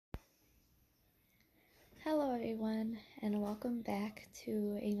Hello, everyone, and welcome back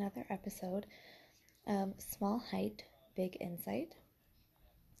to another episode of Small Height, Big Insight.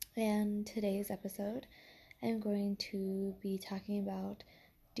 And today's episode, I'm going to be talking about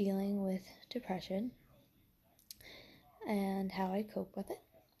dealing with depression and how I cope with it.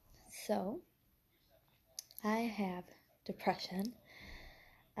 So, I have depression.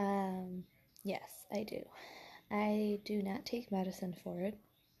 Yes, I do. I do not take medicine for it.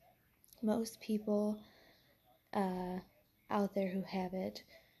 Most people out there who have it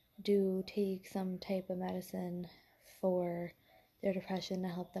do take some type of medicine for their depression to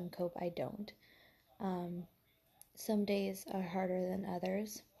help them cope. I don't. Some days are harder than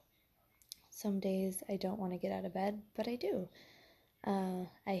others. Some days I don't want to get out of bed, but I do.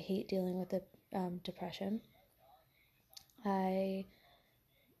 I hate dealing with the depression. I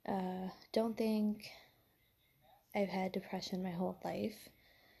don't think I've had depression my whole life.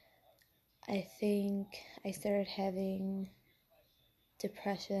 I think I started having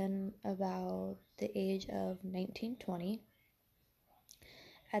depression about the age of 19-20.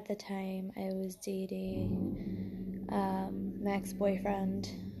 At the time, I was dating my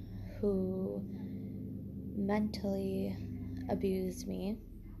ex-boyfriend who mentally abused me,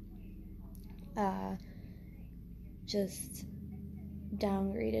 just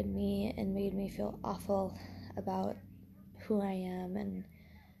downgraded me and made me feel awful about who I am and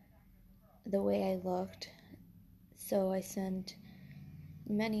the way I looked. So I spent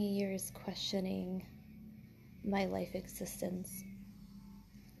many years questioning my life existence.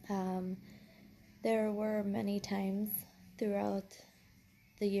 There were many times throughout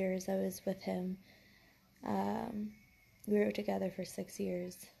the years I was with him, we were together for 6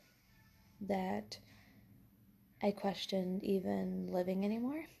 years, that I questioned even living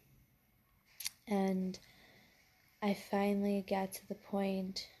anymore. And I finally got to the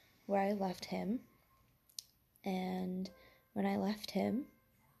point where I left him. And when I left him,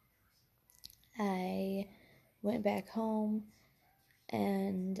 I went back home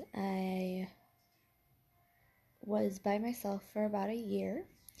and I was by myself for about a year.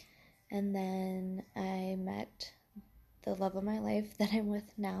 And then I met the love of my life that I'm with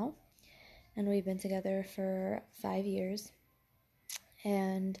now. And we've been together for 5 years.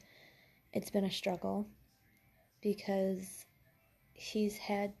 And it's been a struggle because he's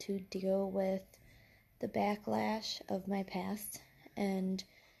had to deal with the backlash of my past, and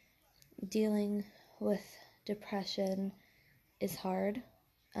dealing with depression is hard.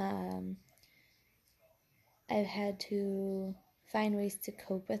 I've had to find ways to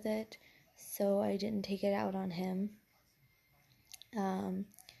cope with it so I didn't take it out on him.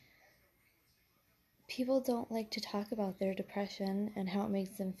 People don't like to talk about their depression and how it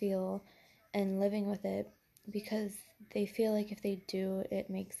makes them feel and living with it because they feel like if they do, it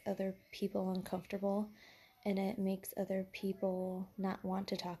makes other people uncomfortable and it makes other people not want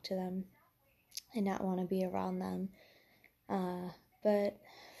to talk to them and not want to be around them. But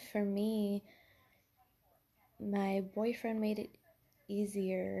for me, my boyfriend made it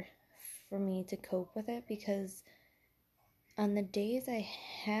easier for me to cope with it because on the days I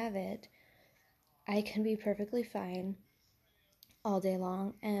have it, I can be perfectly fine all day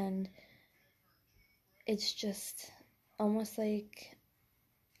long, and it's just almost like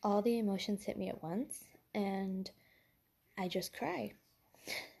all the emotions hit me at once and I just cry.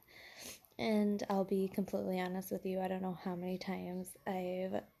 And I'll be completely honest with you, I don't know how many times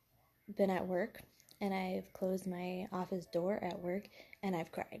I've been at work and I've closed my office door at work and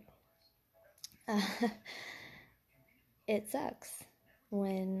I've cried. It sucks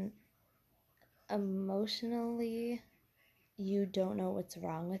when emotionally you don't know what's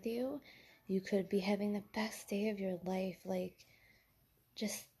wrong with you. You could be having the best day of your life, like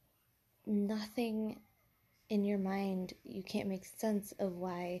just nothing in your mind. You can't make sense of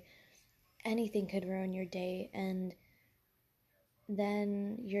why anything could ruin your day, and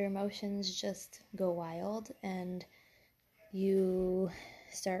then your emotions just go wild and you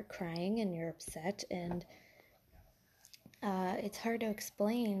start crying and you're upset, and it's hard to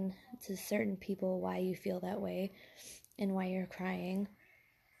explain to certain people why you feel that way and why you're crying.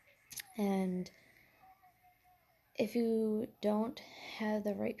 And if you don't have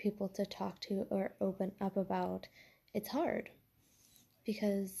the right people to talk to or open up about, it's hard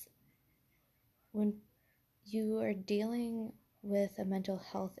because when you are dealing with a mental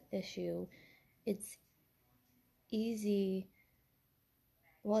health issue, it's easier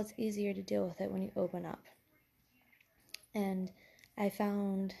to deal with it when you open up. And I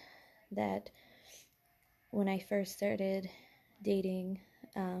found that when I first started dating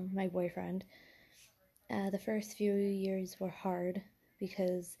my boyfriend, the first few years were hard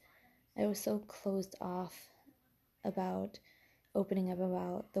because I was so closed off about opening up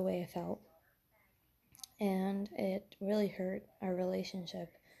about the way I felt. And it really hurt our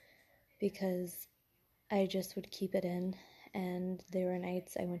relationship because I just would keep it in. And there were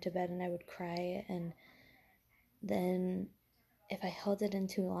nights I went to bed and I would cry. And then if I held it in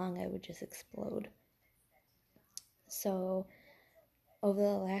too long, I would just explode. So over the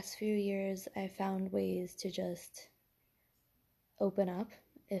last few years, I found ways to just open up.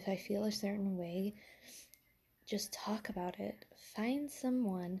 If I feel a certain way, just talk about it. Find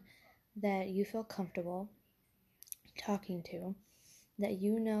someone that you feel comfortable talking to, that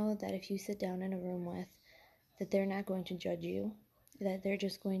you know that if you sit down in a room with, that they're not going to judge you, that they're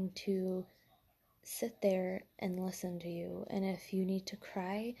just going to sit there and listen to you. And if you need to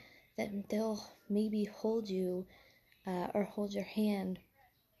cry, that they'll maybe hold you or hold your hand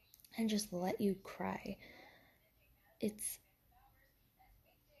and just let you cry. It's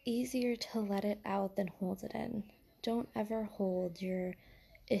easier to let it out than hold it in. Don't ever hold your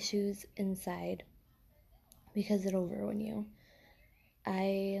issues inside because it'll ruin you.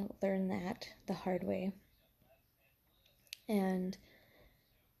 I learned that the hard way. And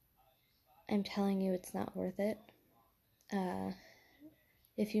I'm telling you, it's not worth it.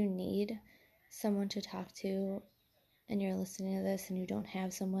 If you need someone to talk to and you're listening to this and you don't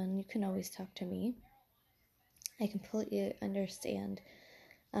have someone, you can always talk to me. I completely understand.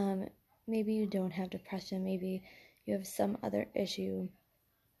 Maybe you don't have depression, maybe you have some other issue,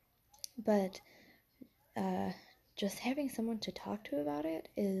 but just having someone to talk to about it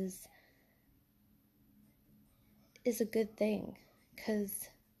is a good thing, because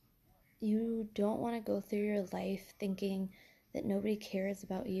you don't want to go through your life thinking that nobody cares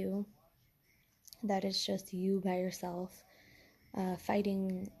about you, that it's just you by yourself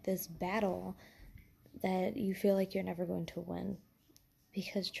fighting this battle that you feel like you're never going to win.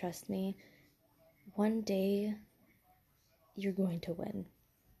 Because trust me, one day you're going to win.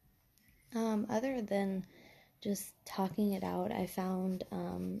 Other than just talking it out, I found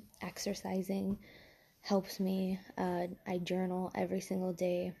exercising helps me. I journal every single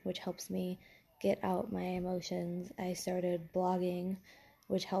day, which helps me get out my emotions. I started blogging,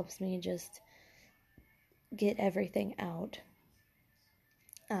 which helps me just get everything out.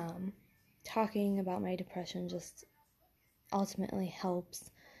 Talking about my depression just ultimately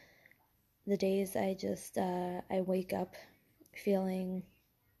helps. The days I wake up feeling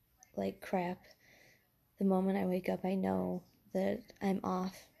like crap, the moment I wake up, I know that I'm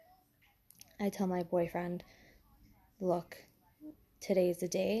off. I tell my boyfriend, look, today's a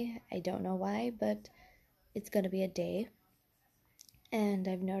day. I don't know why, but it's going to be a day. And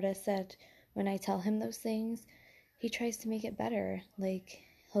I've noticed that when I tell him those things, he tries to make it better. Like,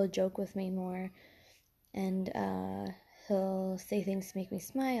 he'll joke with me more, and he'll say things to make me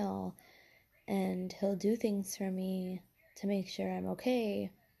smile, and he'll do things for me to make sure I'm okay.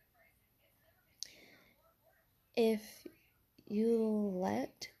 If you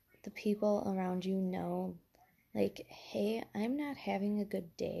let the people around you know, like, hey, I'm not having a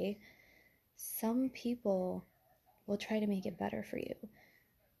good day, some people will try to make it better for you.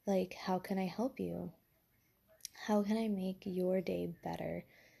 Like, how can I help you? How can I make your day better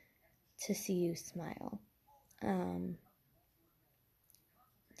to see you smile?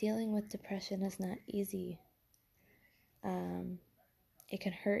 Dealing with depression is not easy. It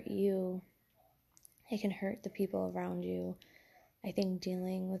can hurt you. It can hurt the people around you. I think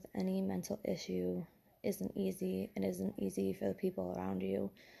dealing with any mental issue isn't easy. It isn't easy for the people around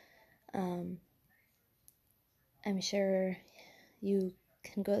you. I'm sure you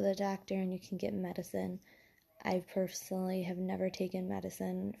can go to the doctor and you can get medicine. I personally have never taken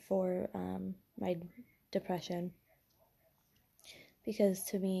medicine for my depression, because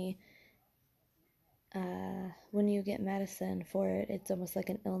to me, when you get medicine for it, it's almost like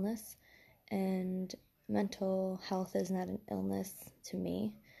an illness, and mental health is not an illness to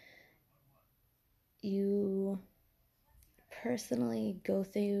me. You personally go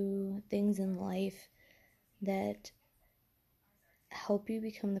through things in life that help you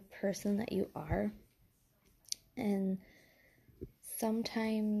become the person that you are, and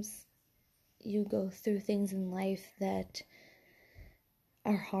sometimes you go through things in life that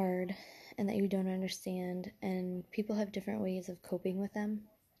are hard and that you don't understand, and people have different ways of coping with them.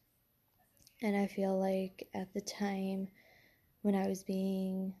 And I feel like at the time when I was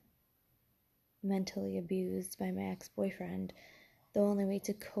being mentally abused by my ex-boyfriend, the only way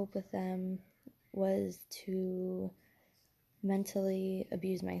to cope with them was to mentally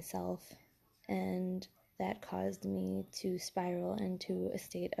abuse myself, and that caused me to spiral into a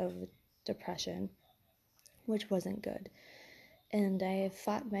state of depression, which wasn't good. And I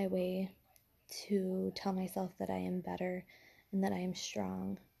fought my way to tell myself that I am better and that I am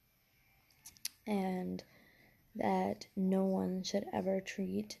strong and that no one should ever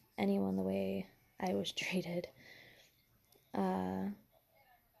treat anyone the way I was treated. And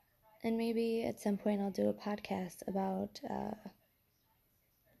maybe at some point I'll do a podcast about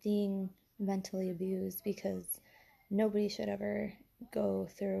being mentally abused, because nobody should ever go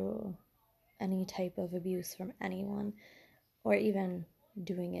through any type of abuse from anyone, or even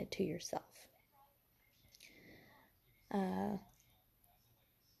doing it to yourself. I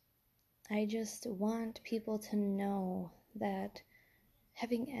just want people to know that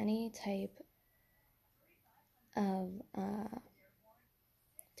having any type of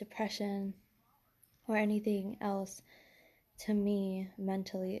depression or anything else, to me,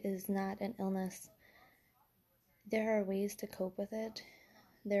 mentally, is not an illness. There are ways to cope with it.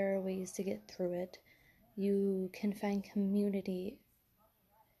 There are ways to get through it. You can find community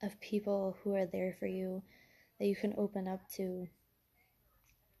of people who are there for you, that you can open up to,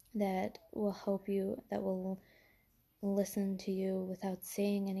 that will help you, that will listen to you without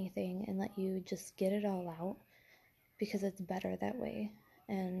saying anything and let you just get it all out, because it's better that way.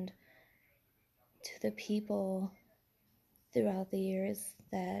 And to the people throughout the years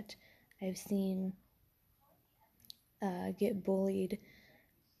that I've seen get bullied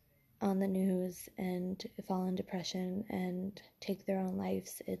on the news and fall in depression and take their own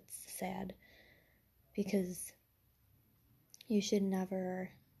lives, it's sad, because you should never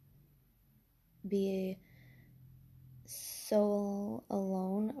be so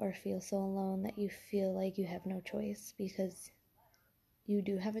alone or feel so alone that you feel like you have no choice, because you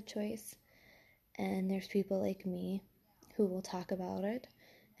do have a choice. And there's people like me who will talk about it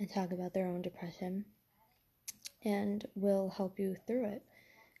and talk about their own depression and will help you through it,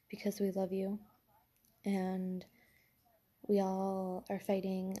 because we love you and we all are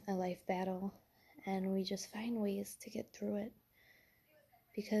fighting a life battle, and we just find ways to get through it,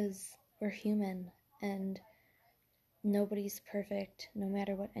 because we're human and nobody's perfect, no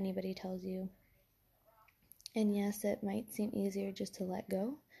matter what anybody tells you. And yes, it might seem easier just to let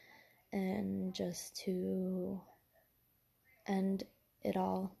go and just to end it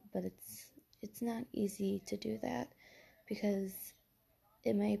all, but it's not easy to do that, because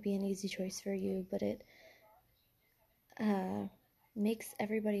it might be an easy choice for you, but it makes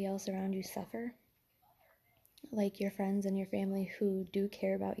everybody else around you suffer, like your friends and your family who do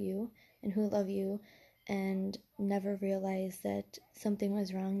care about you and who love you and never realize that something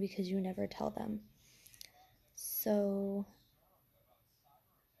was wrong because you never tell them. So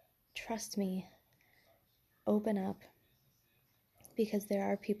trust me, open up, because there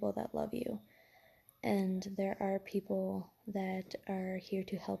are people that love you, and there are people that are here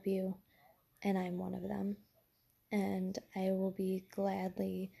to help you, and I'm one of them. And I will be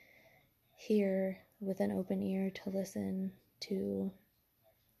gladly here with an open ear to listen to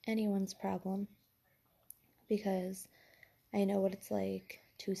anyone's problem, because I know what it's like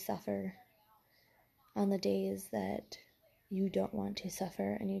to suffer on the days that you don't want to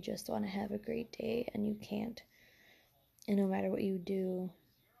suffer and you just want to have a great day and you can't. And no matter what you do,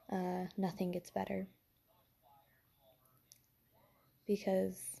 nothing gets better,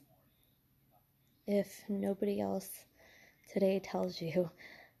 because if nobody else today tells you,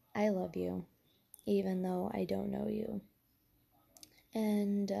 I love you, even though I don't know you,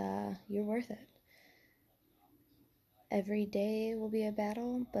 and you're worth it. Every day will be a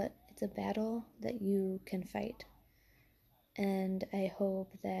battle, but it's a battle that you can fight. And I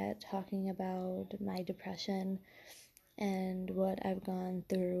hope that talking about my depression and what I've gone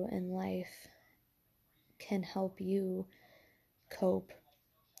through in life can help you cope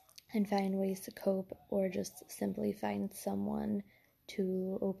and find ways to cope, or just simply find someone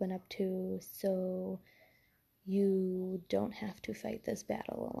to open up to, so you don't have to fight this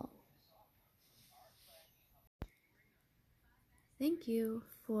battle alone. Thank you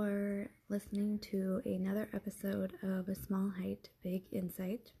for listening to another episode of A Small Height, Big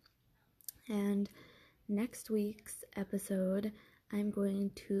Insight. And next week's episode, I'm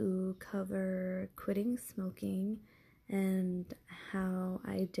going to cover quitting smoking and how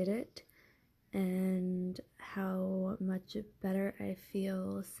I did it and how much better I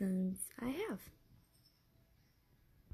feel since I have.